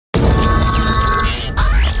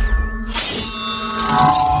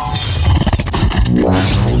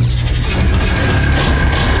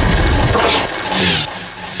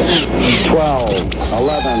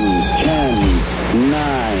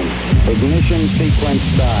Ignition sequence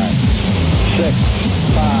start. 6,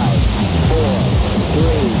 5, 4, 3,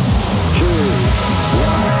 2,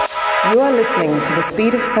 1. You are listening to the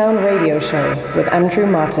Speed of Sound radio show with Andrew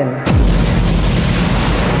Martin.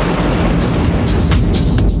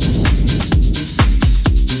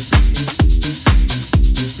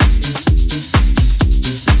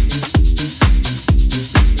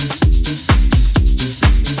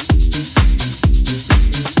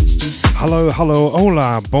 Hello,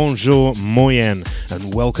 hola, bonjour, moyen,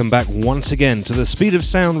 and welcome back once again to the Speed of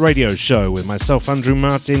Sound radio show with myself, Andrew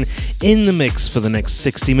Martin, in the mix for the next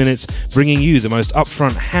 60 minutes, bringing you the most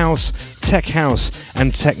upfront house, tech house,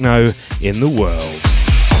 and techno in the world.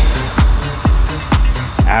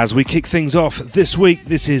 As we kick things off this week,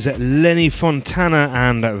 this is Lenny Fontana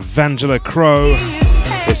and Vangela Crow.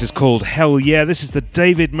 This is called Hell Yeah. This is the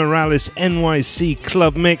David Morales NYC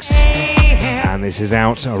Club Mix. And this is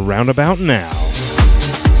out around about now.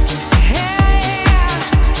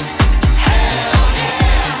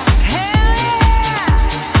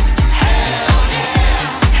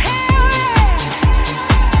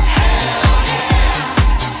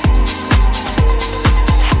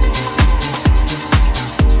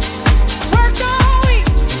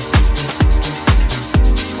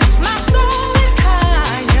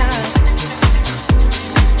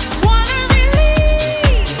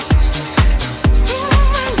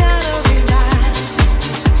 Gotta be right.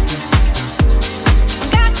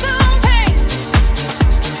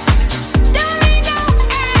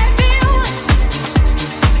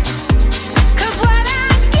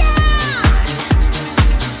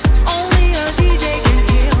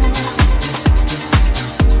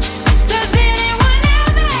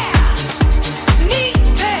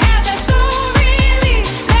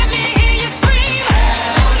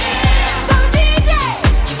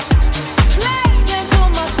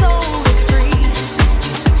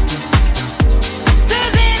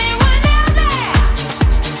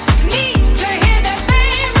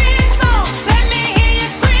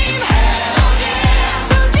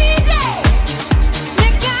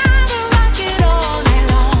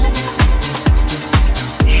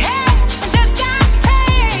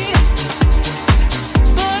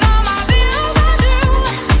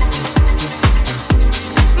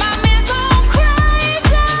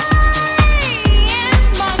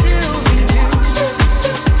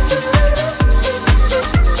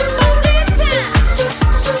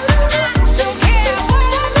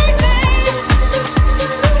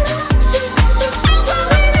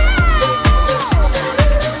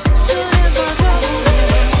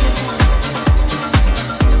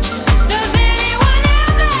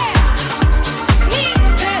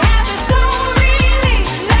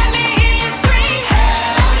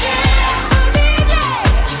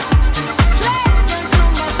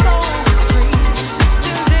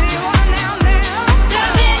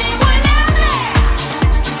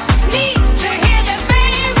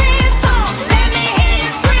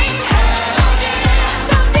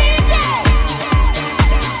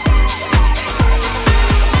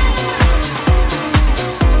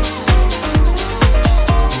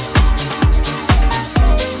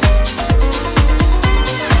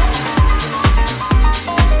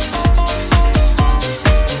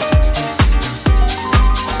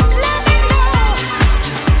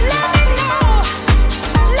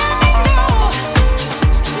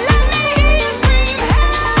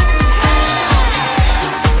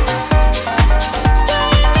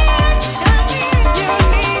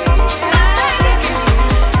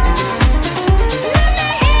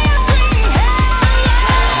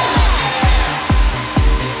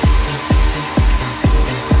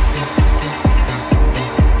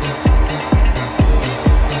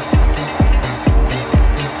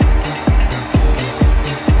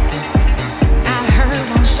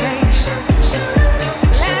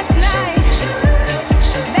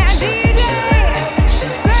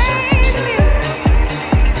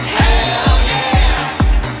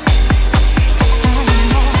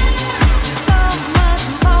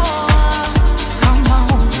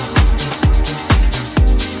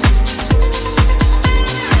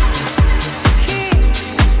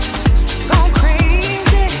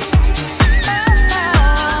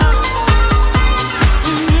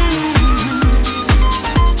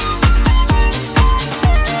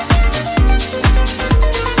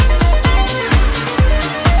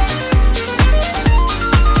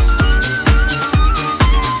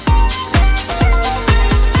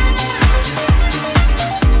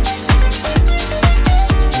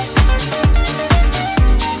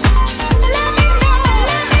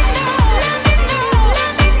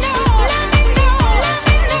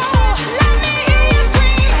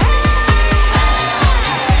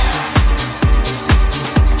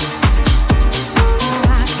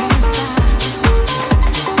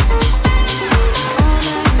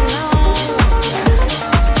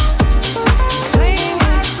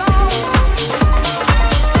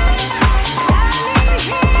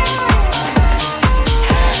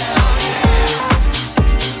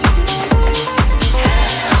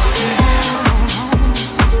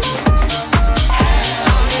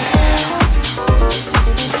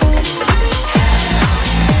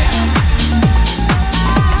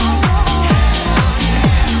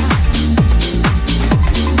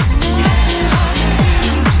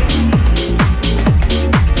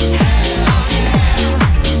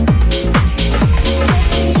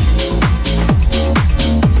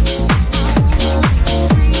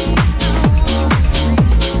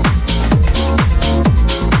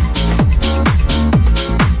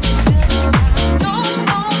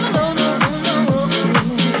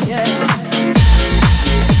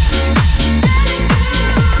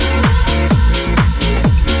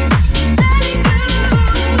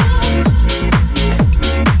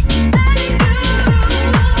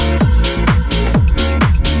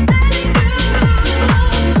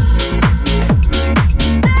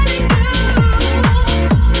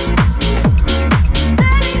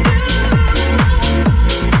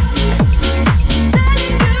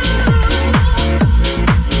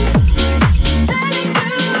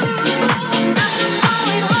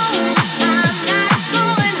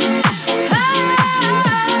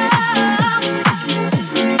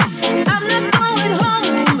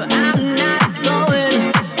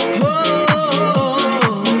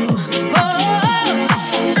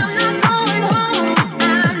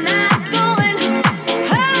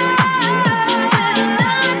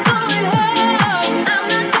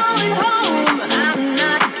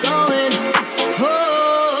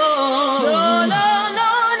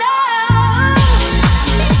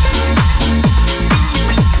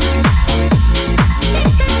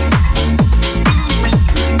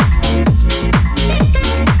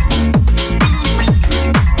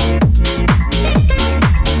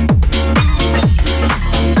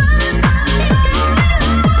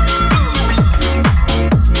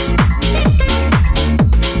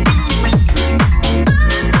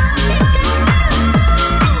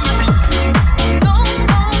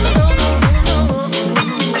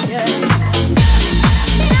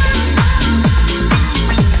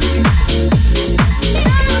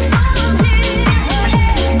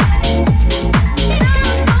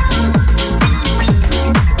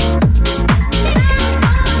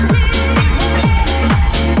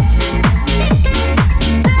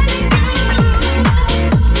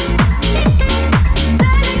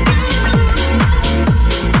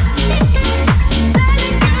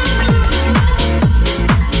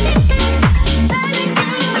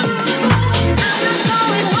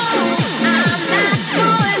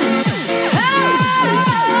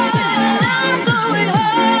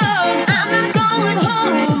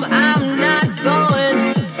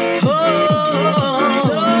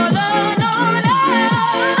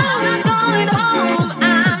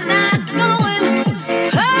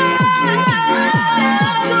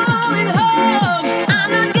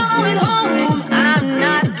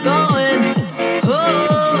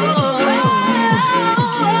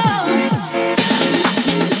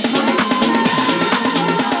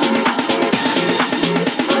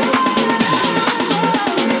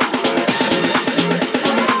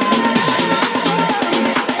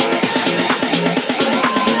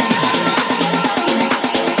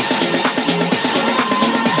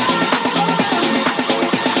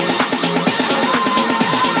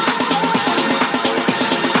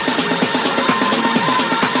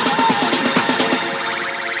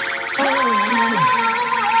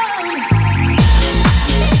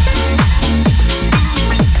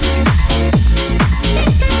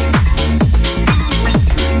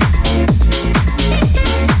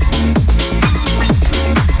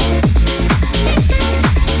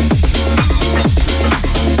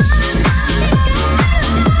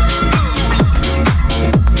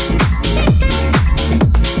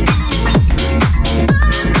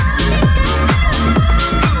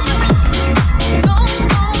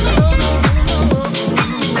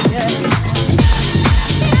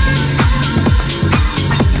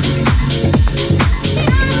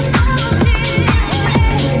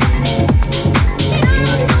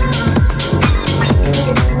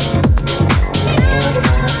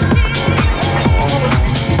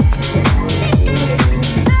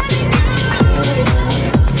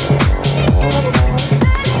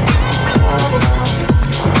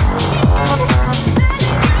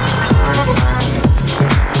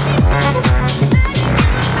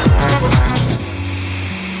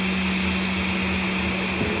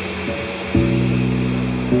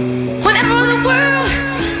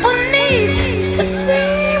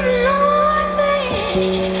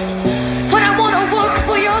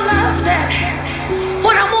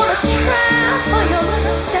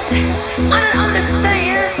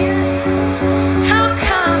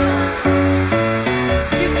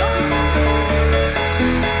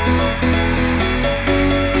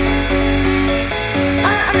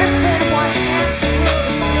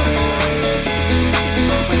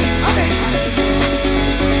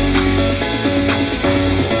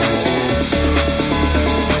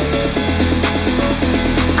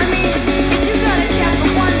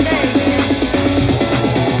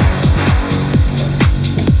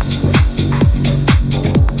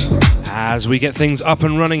 as we get things up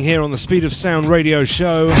and running here on the Speed of Sound radio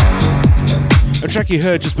show. A track you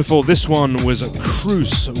heard just before this one was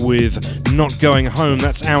Cruise with Not Going Home.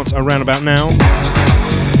 That's out around about now.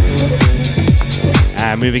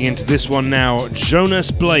 And moving into this one now,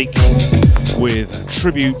 Jonas Blake with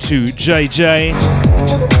Tribute to JJ.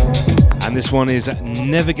 And this one is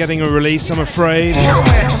never getting a release, I'm afraid,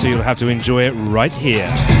 so you'll have to enjoy it right here.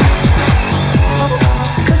 Cause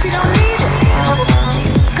we don't need it.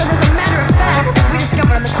 Cause as a matter of fact, as we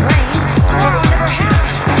discovered on the train, tomorrow never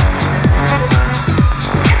happened.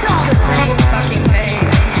 It's all the same fucking thing.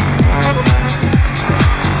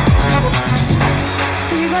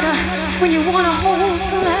 So you gotta, when you wanna hold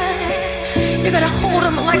somebody, you gotta hold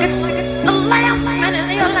them like it's the last minute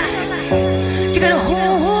of your life. You gotta hold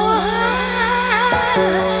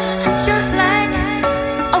just like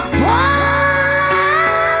a boy.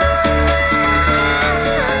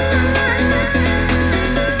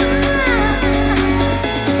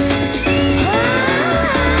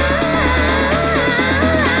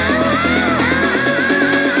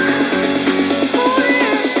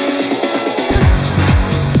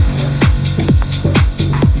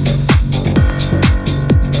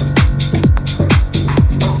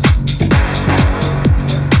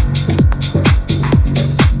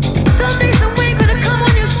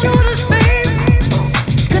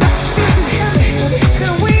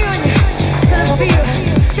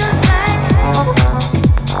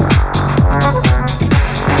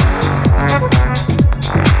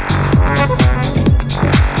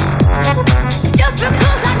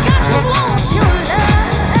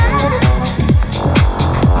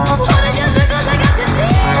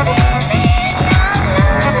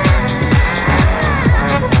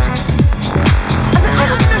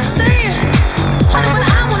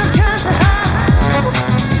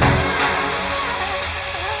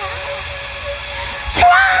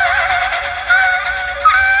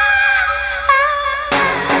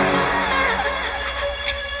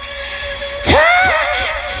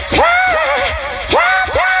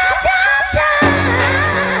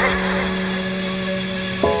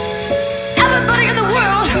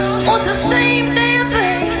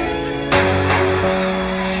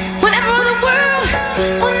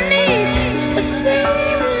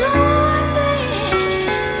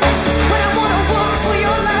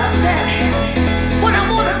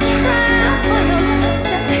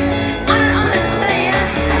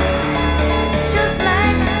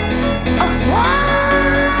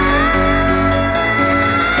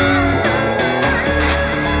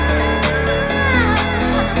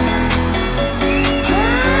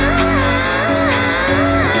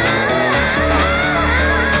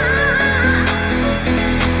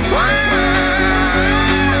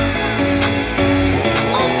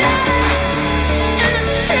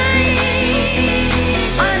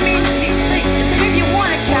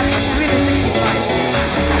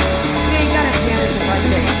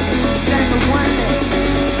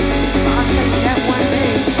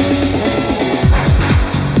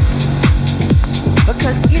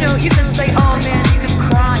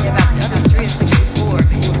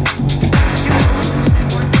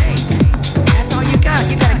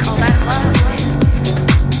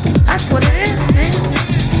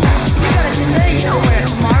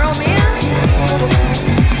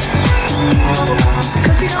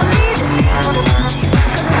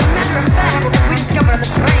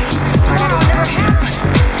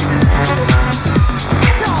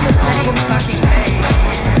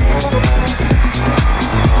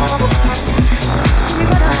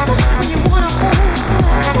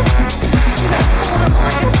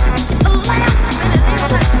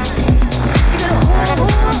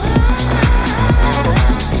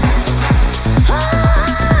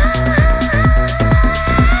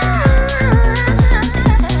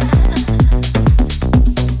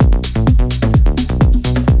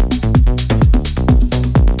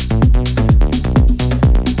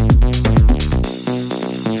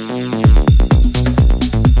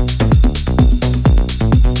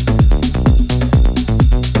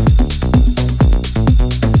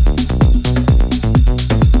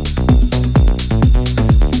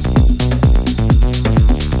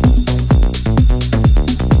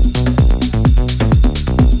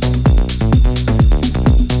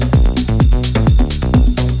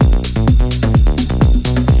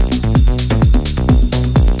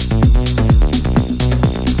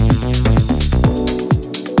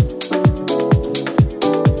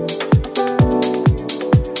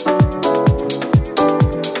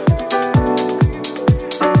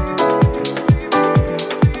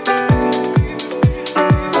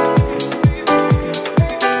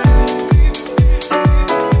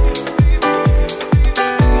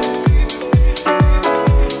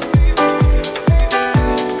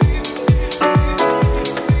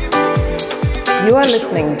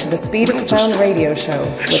 listening to the Speed of Sound radio show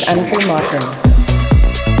with Andrew Martin.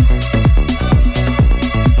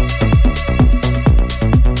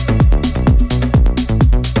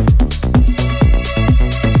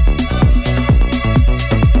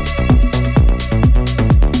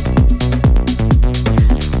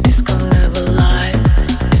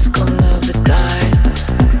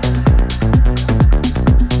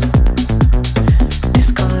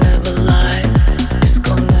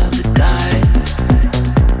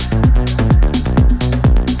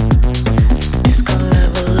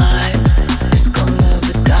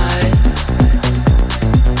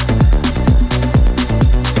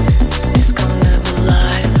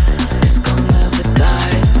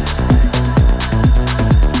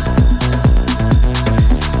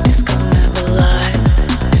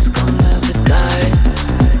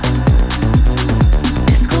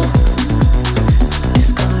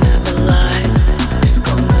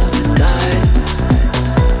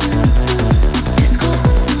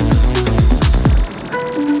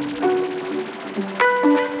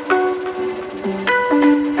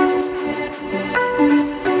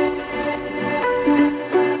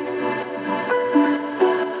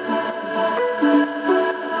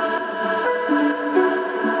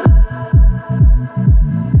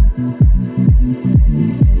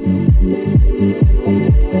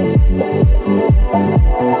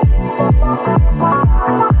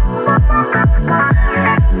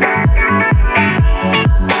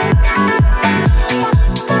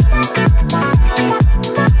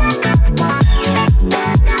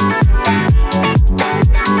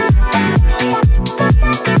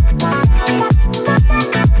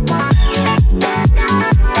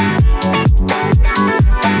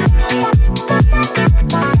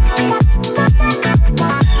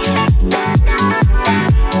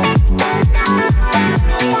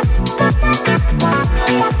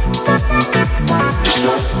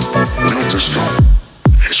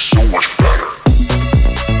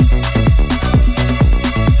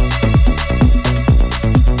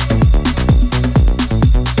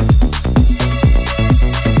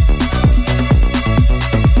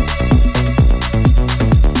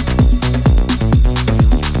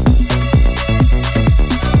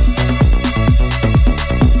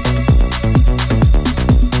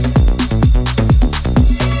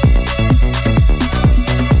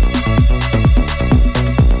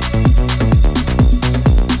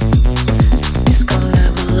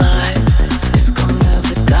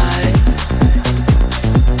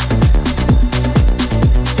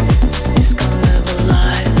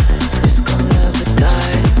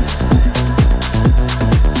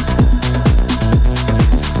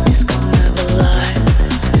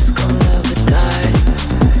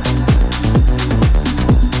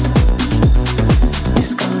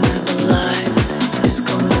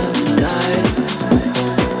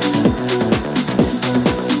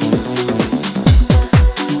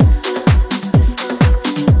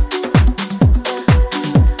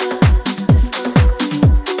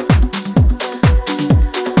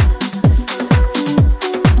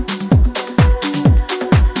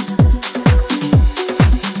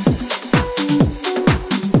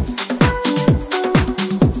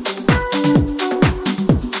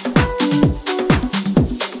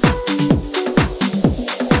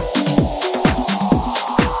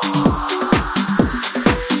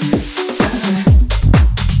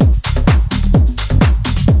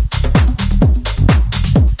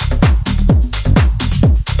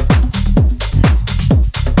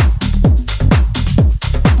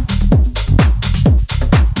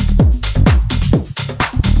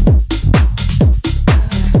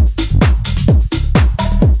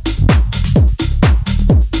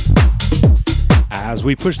 As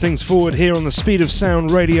we push things forward here on the Speed of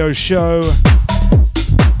Sound radio show.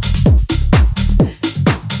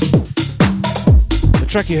 The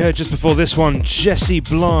track you heard just before this one, Jesse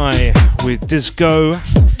Bly with Disco.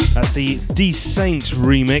 That's the D-Saint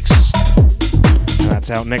remix. And that's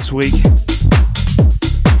out next week.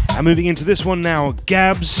 And moving into this one now,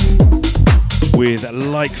 Gabs with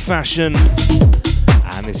Like Fashion.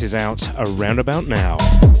 And this is out around about now.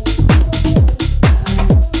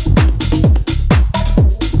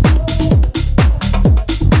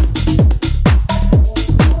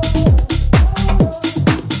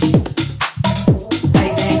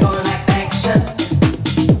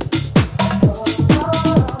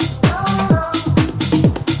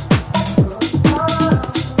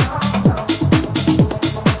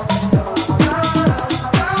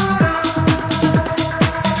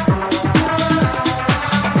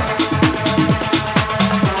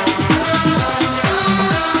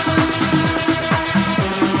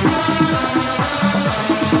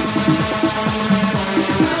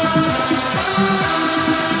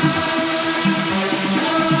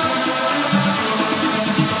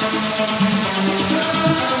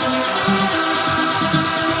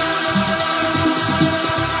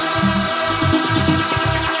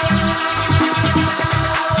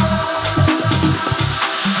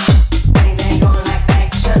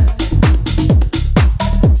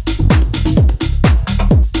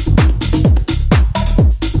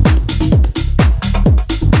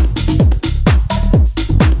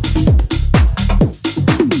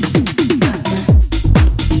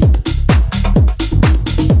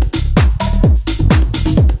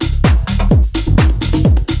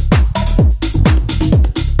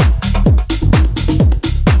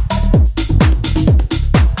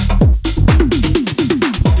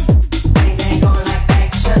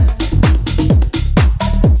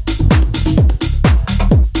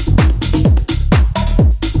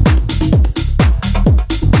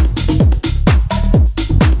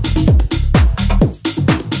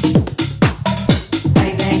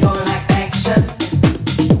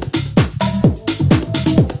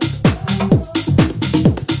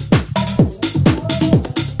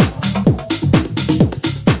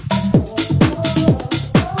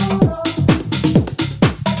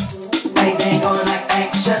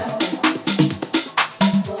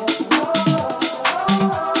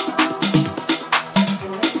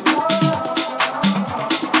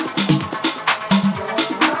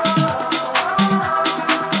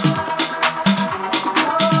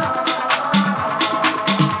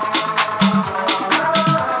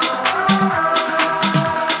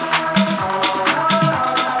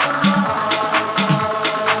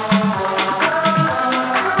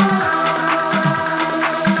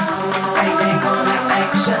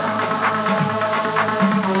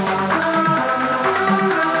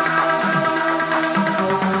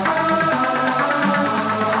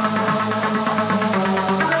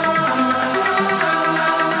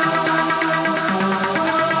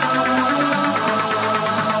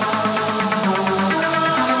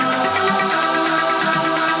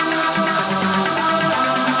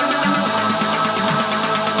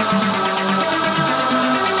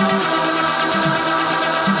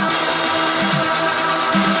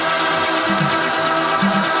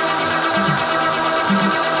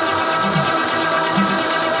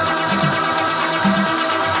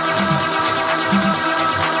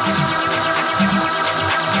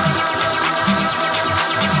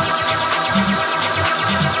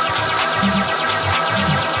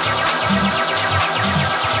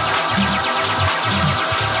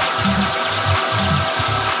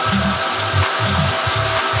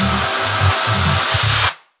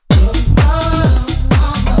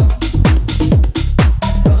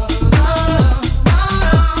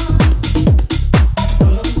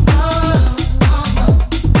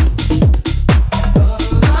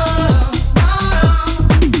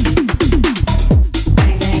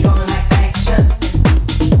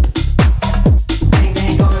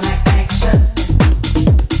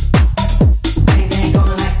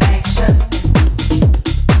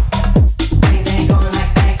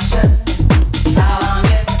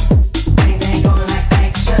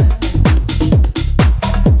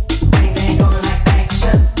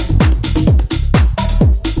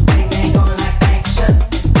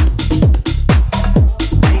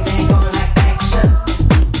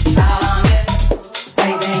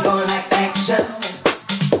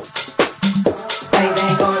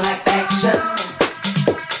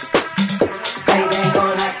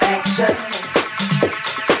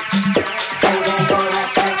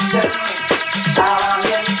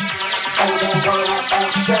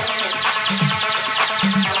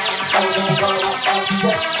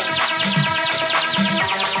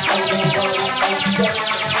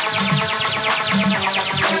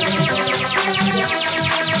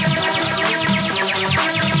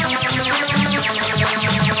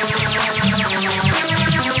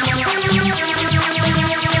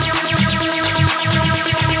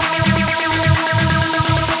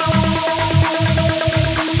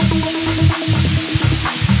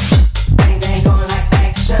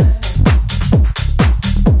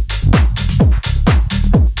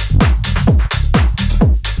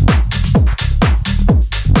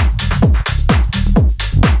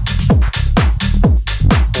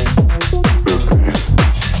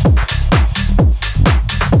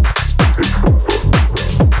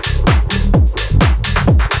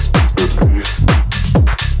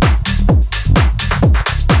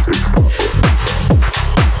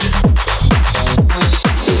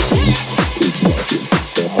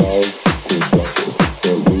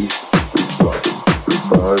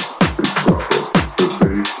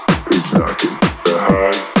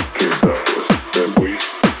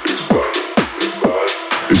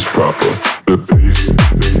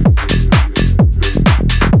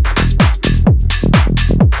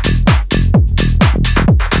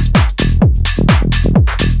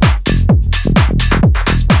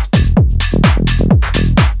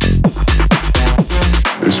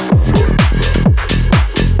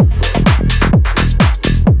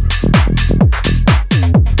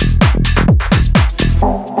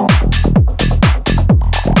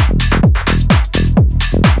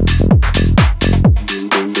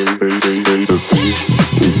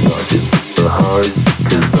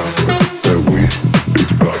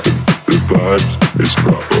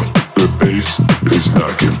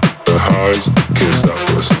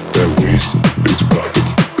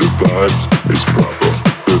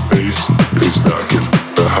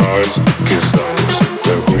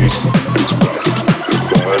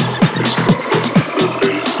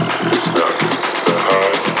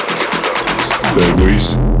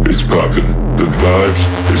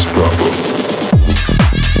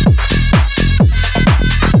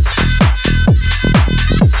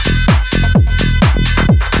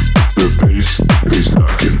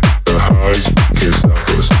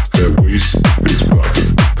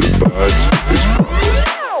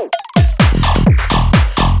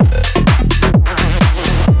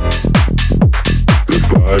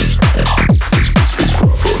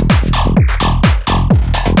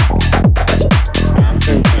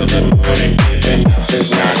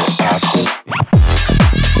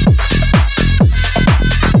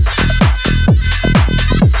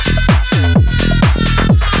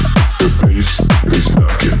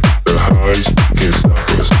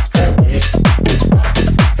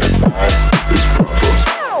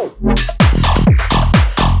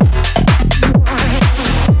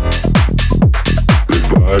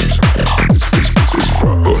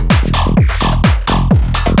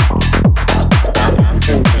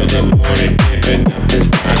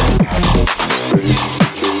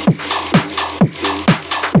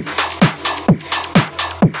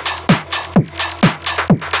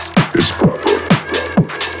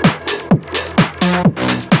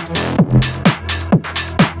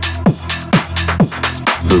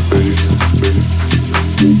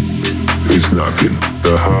 the morning, giving up is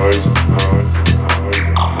not an option.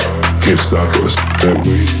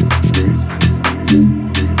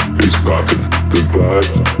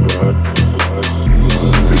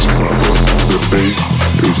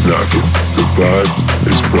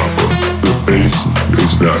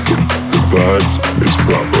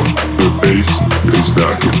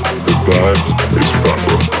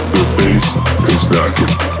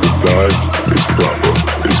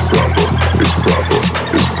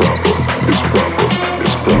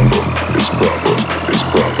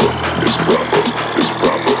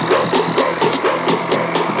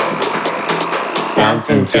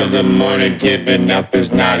 Until the morning, giving up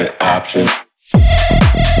is not an option.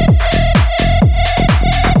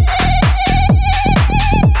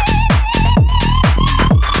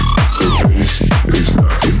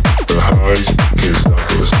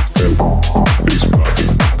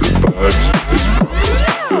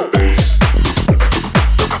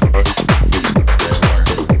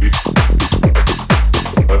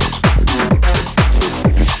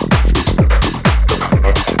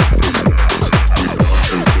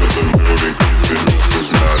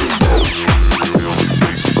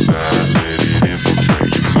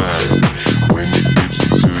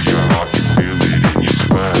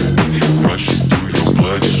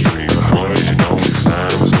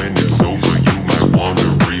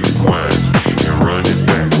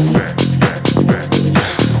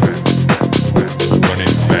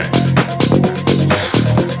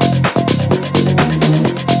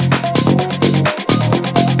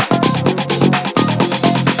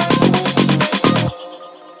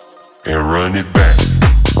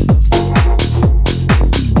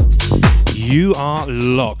 You are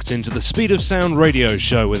locked into the Speed of Sound radio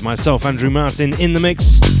show with myself, Andrew Martin, in the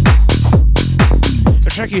mix. A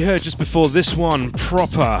track you heard just before this one,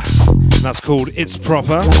 Proper. That's called It's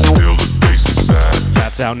Proper.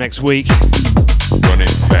 That's out next week.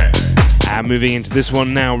 And moving into this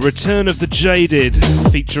one now, Return of the Jaded,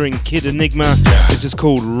 featuring Kid Enigma. This is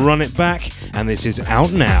called Run It Back, and this is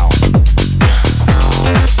out now.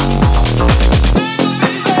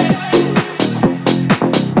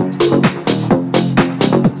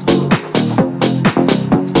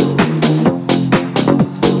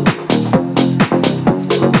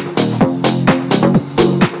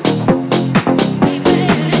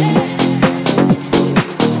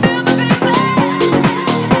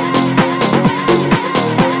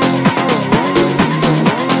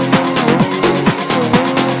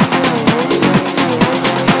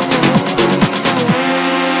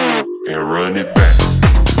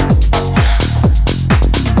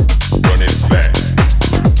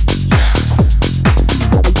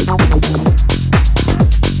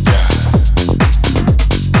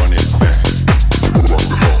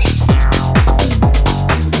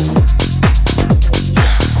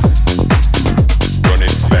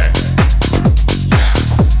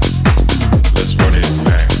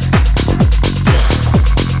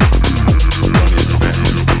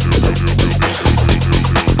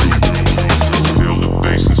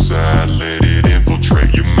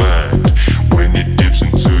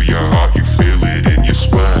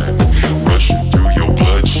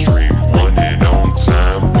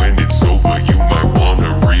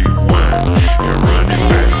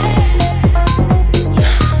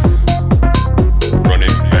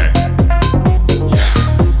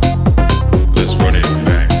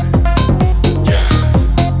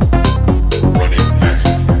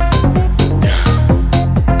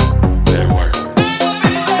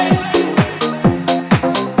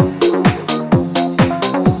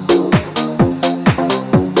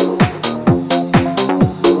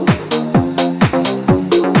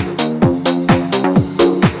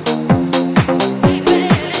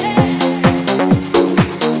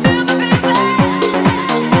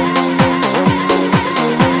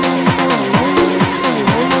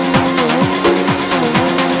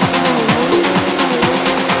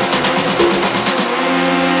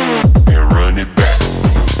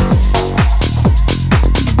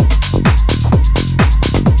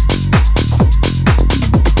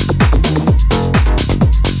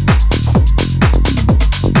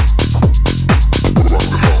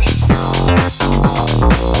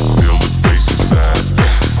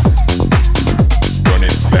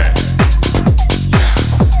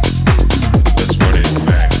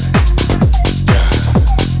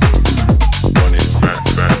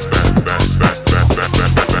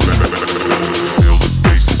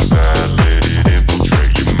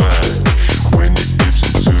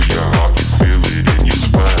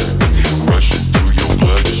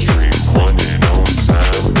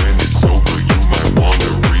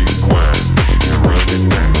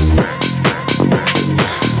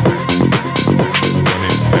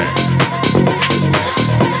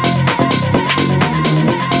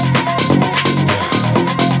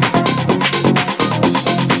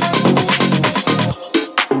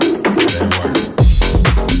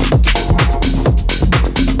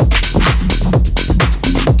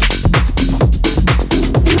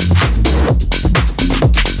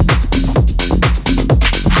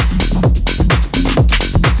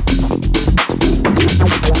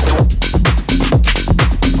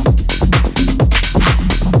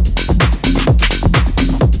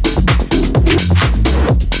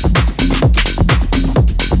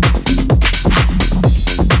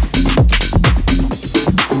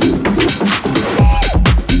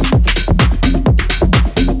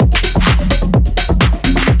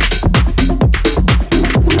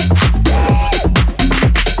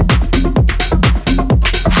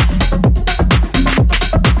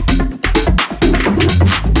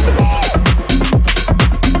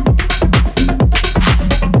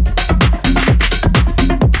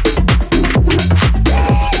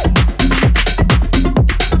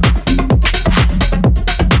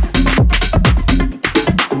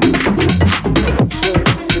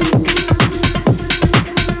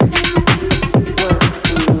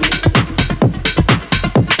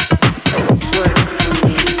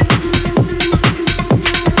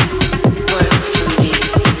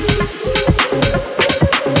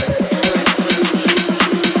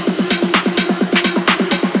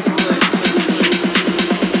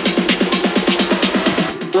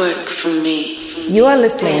 You are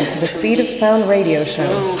listening to the Speed of Sound radio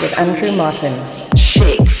show with Andrew Martin.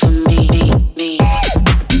 Shake for me, me.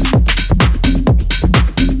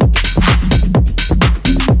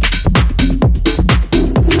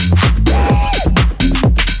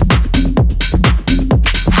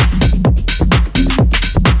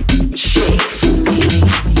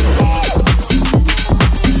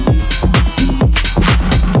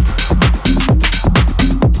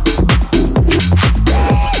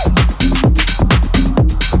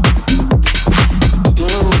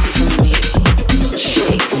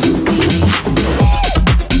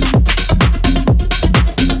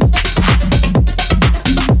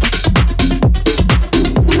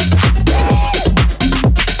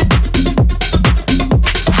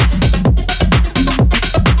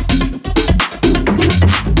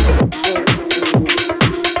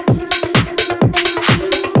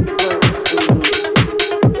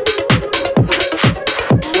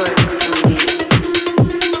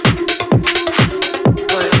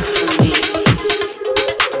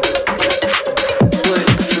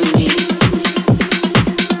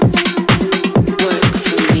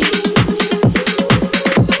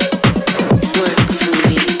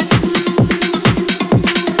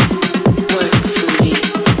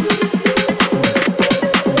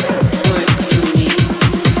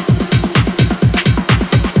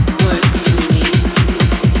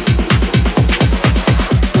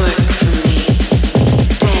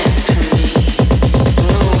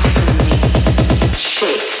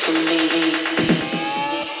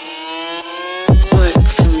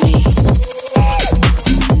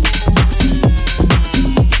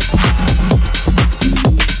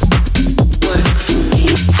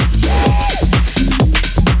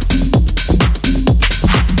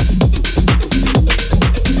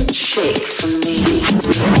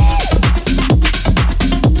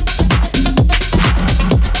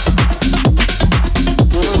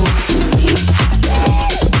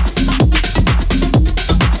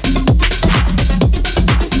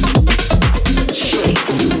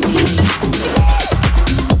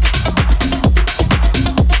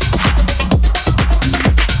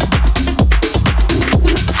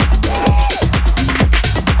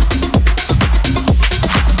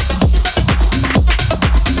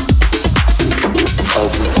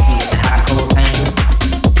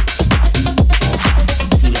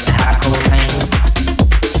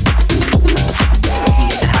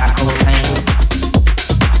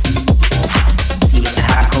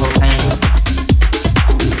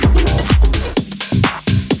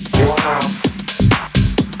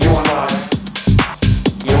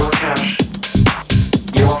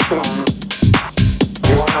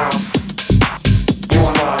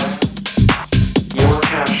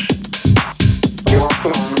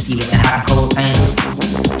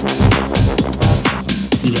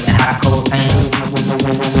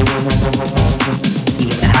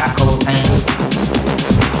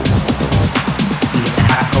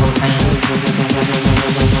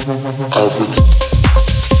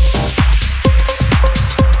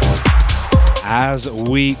 As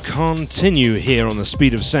we continue here on the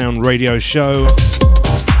Speed of Sound radio show,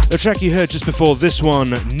 the track you heard just before this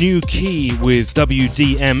one, New Key with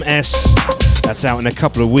WDMS, that's out in a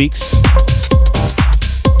couple of weeks.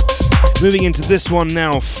 Moving into this one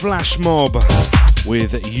now, Flash Mob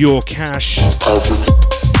with Your Cash,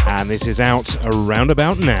 and this is out around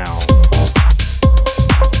about now.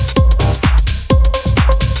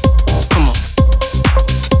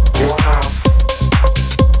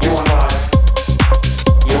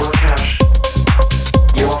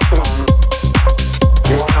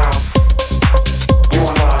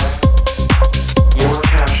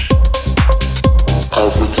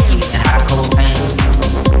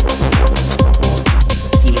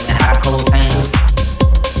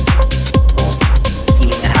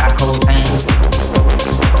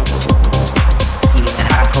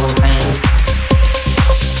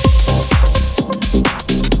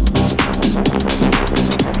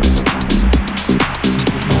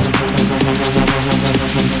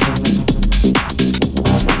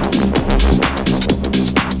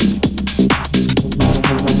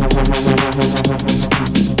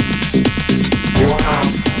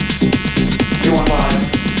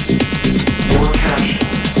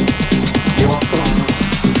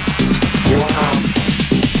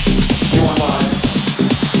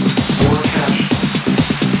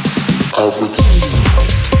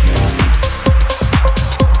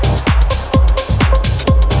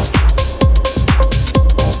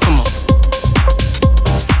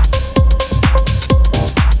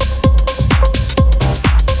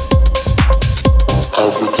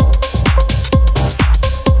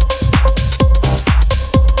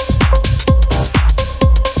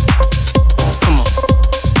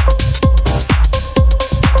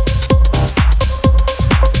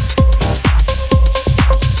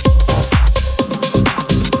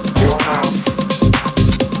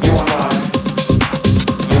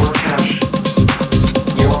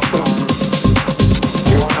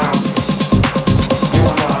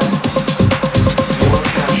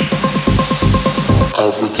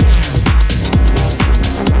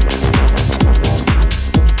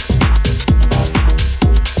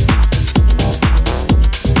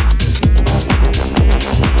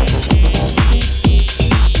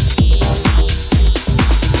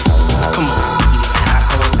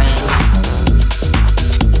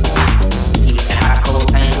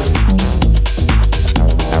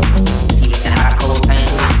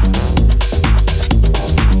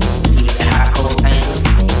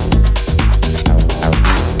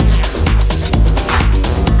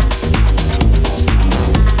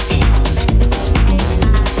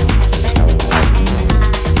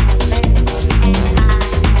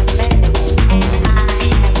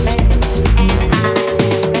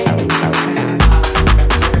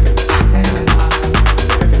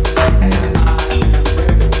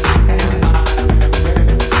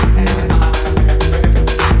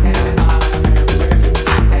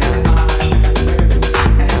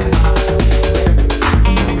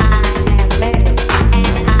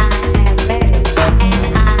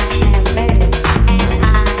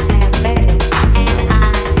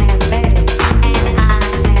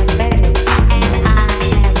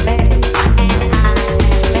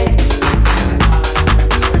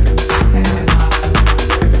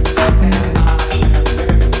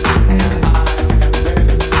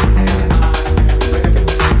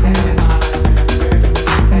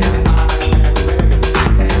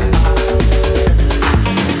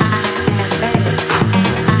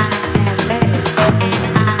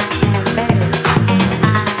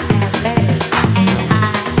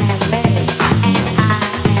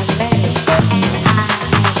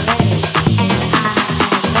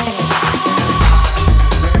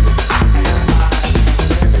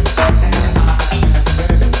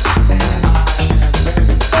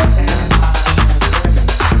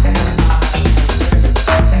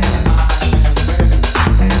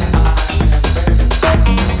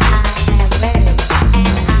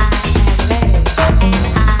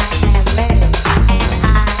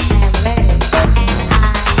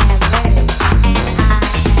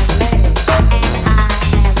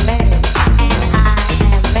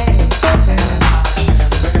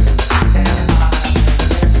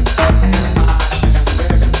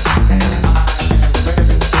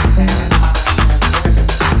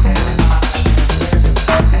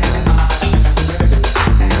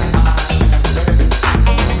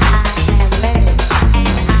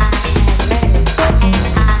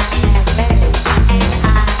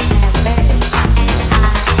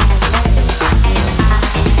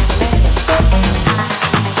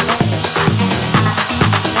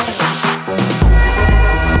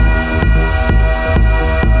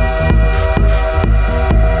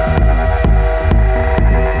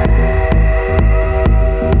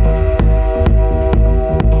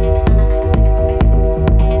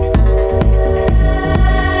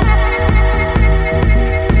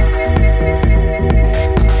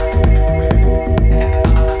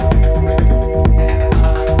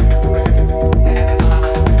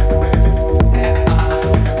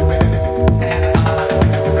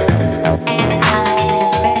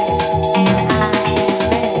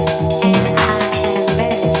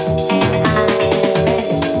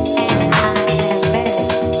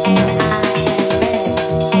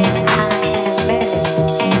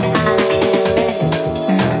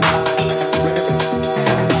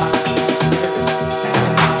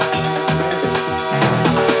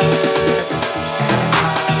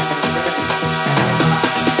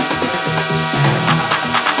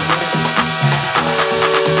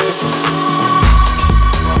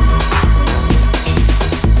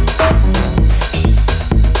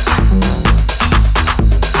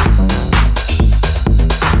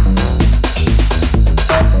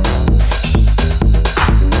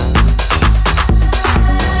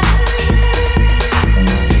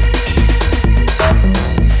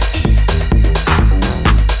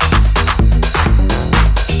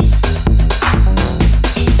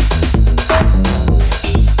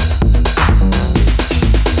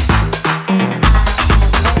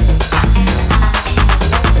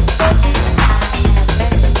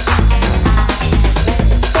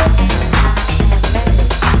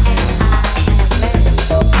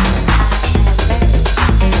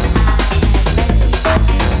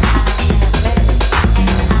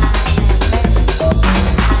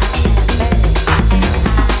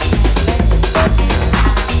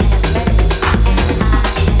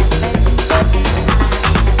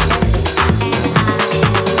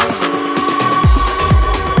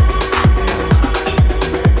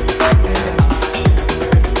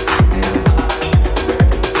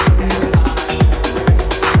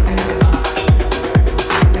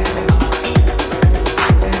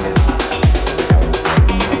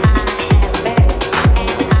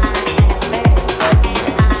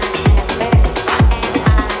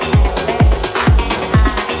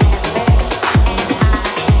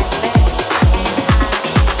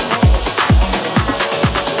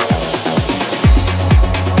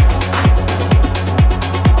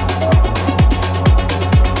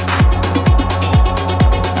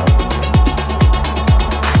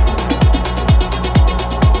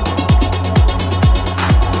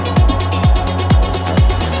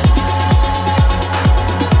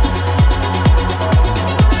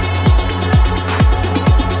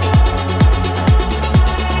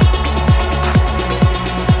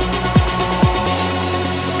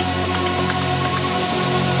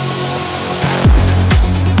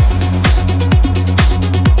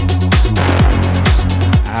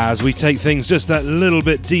 as we take things just that little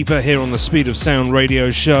bit deeper here on the Speed of Sound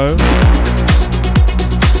radio show.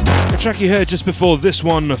 The track you heard just before this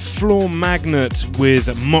one, Floor Magnet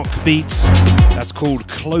with Mock Beat. That's called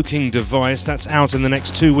Cloaking Device. That's out in the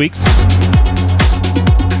next 2 weeks.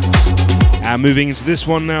 And moving into this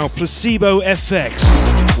one now, Placebo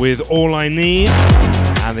FX with All I Need.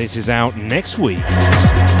 And this is out next week.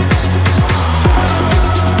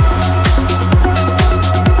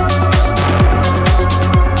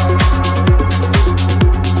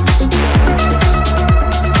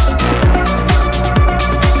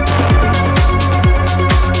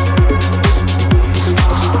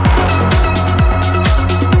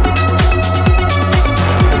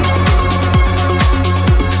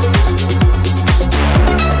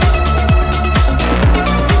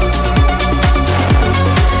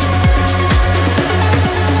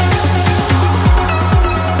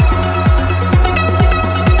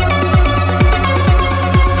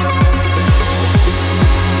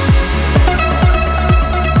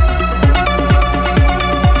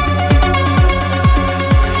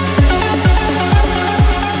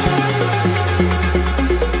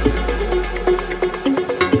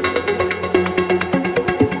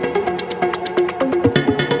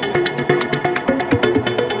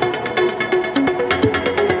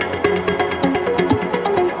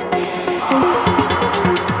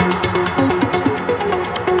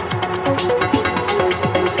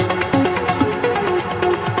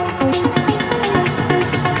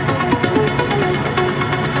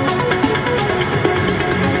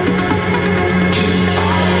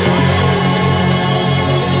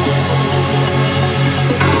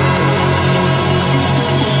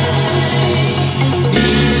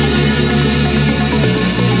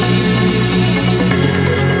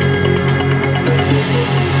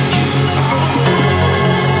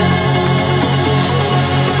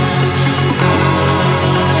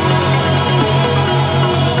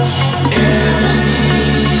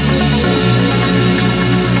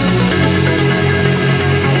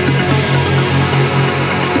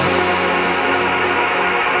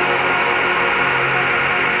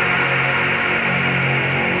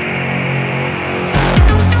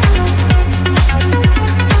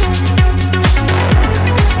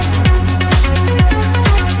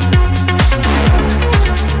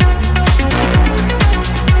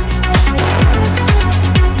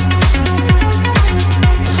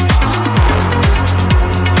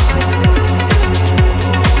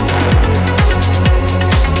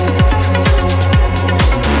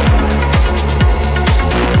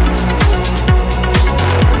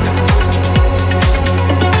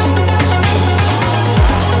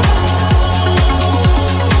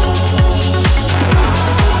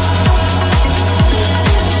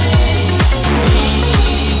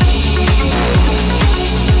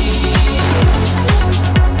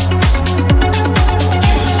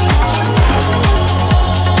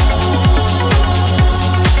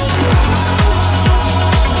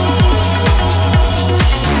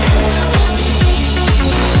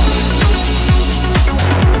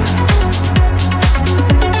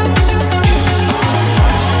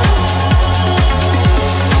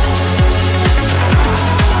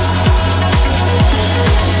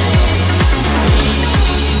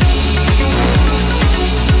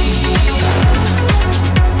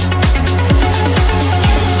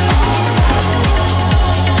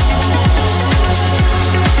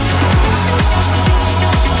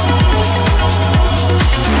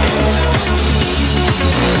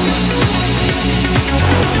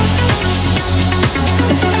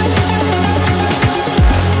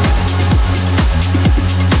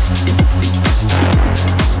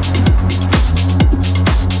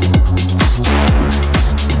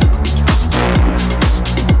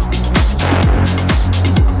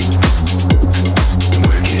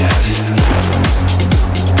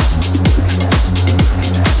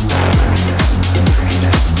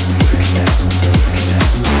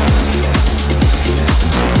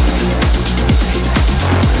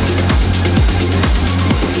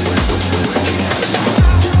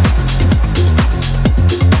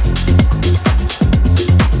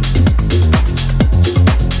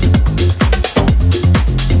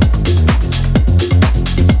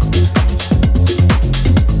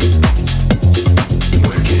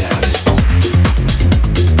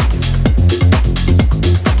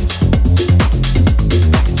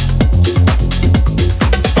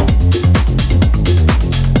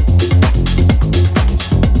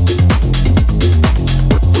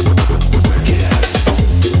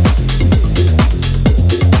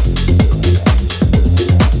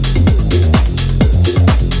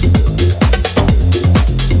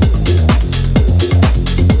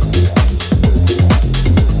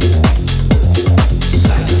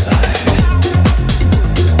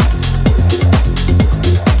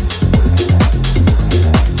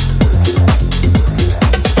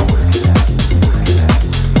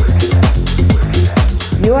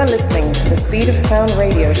 Sound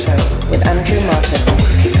Radio Show with Andrew Martin.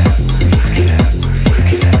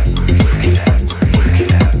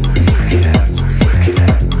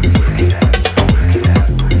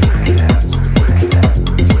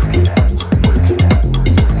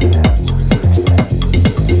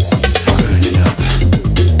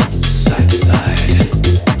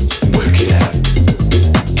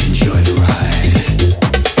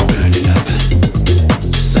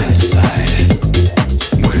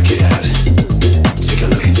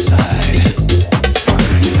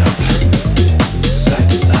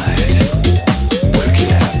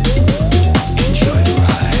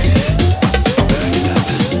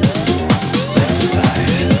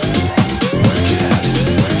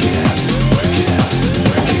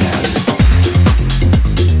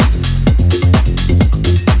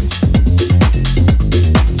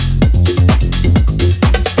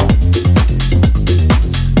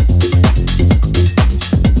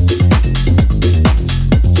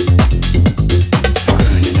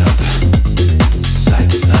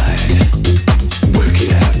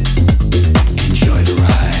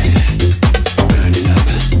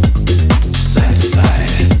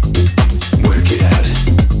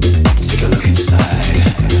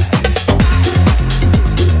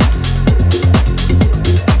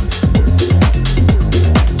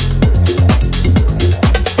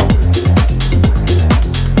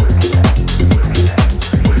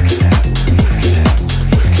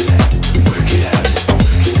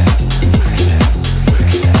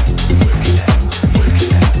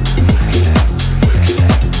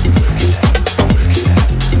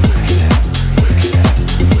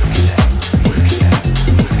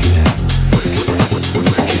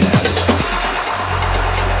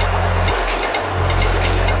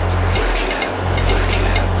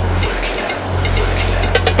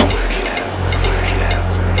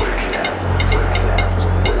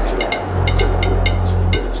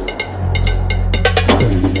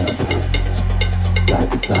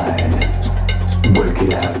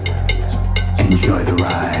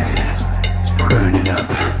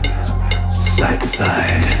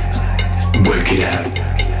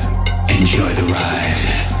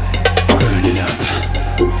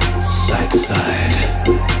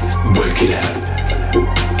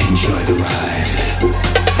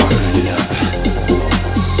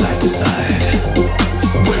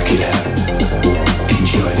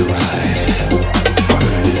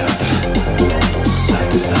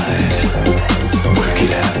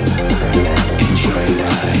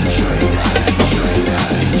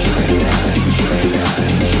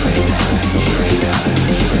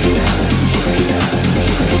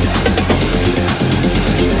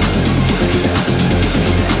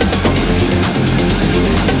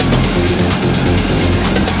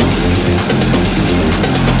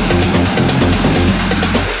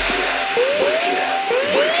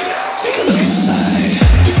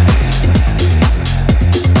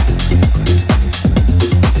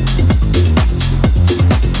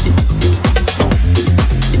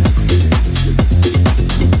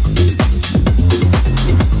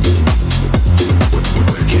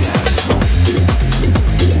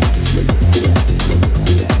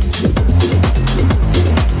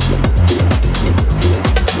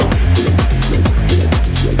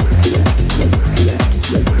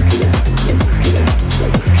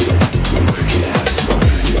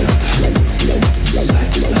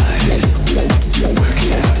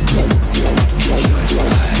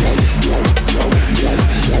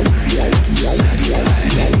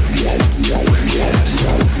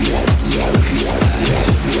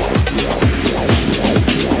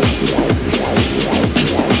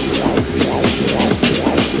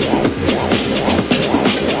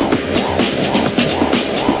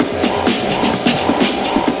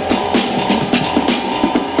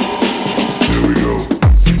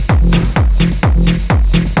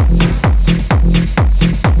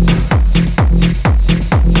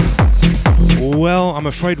 I'm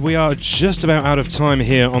afraid we are just about out of time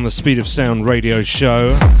here on the Speed of Sound radio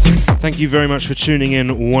show. Thank you very much for tuning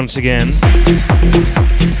in once again.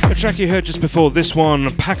 The track you heard just before this one,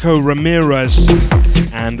 Paco Ramirez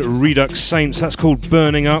and Redux Saints, that's called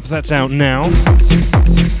Burning Up, that's out now.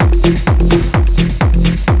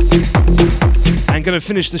 I'm going to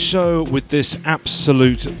finish the show with this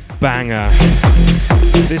absolute banger.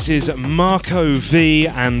 This is Marco V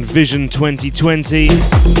and Vision 2020.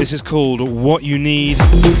 This is called What You Need.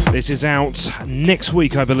 This is out next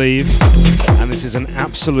week, I believe. And this is an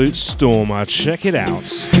absolute stormer. Check it out.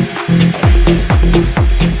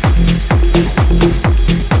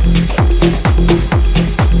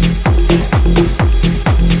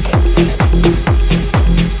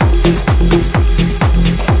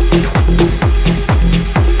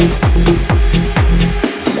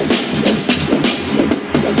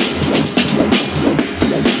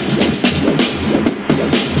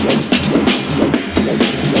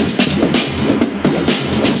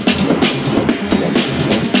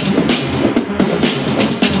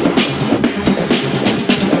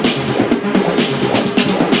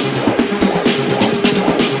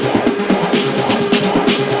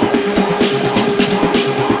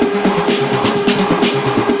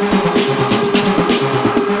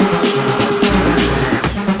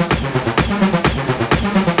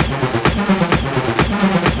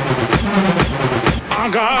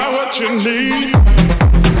 what you need.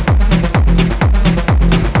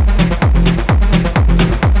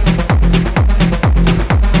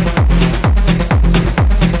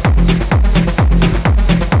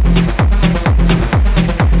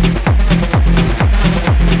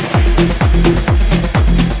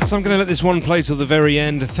 So I'm going to let this one play till the very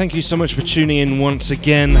end. Thank you so much for tuning in once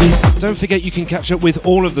again. Don't forget you can catch up with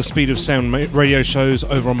all of the Speed of Sound radio shows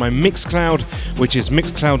over on my Mixcloud, which is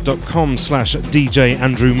mixcloud.com/DJ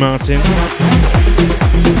Andrew Martin.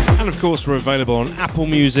 And of course we're available on Apple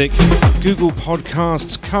Music, Google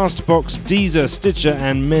Podcasts, Castbox, Deezer, Stitcher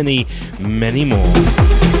and many, many more.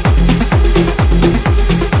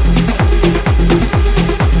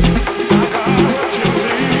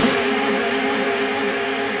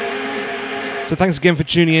 So thanks again for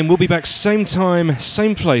tuning in. We'll be back same time,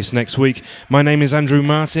 same place next week. My name is Andrew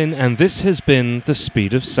Martin, and this has been The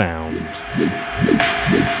Speed of Sound.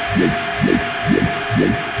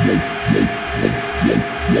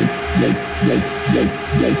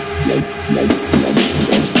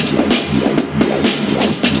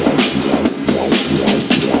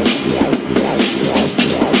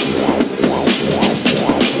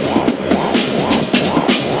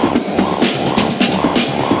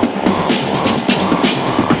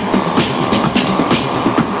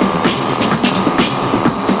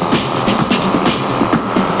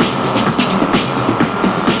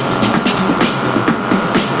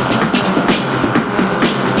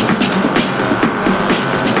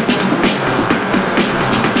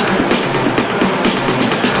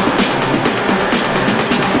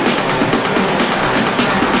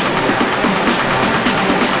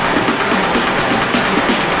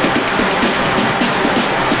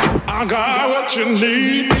 I got what you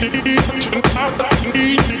need.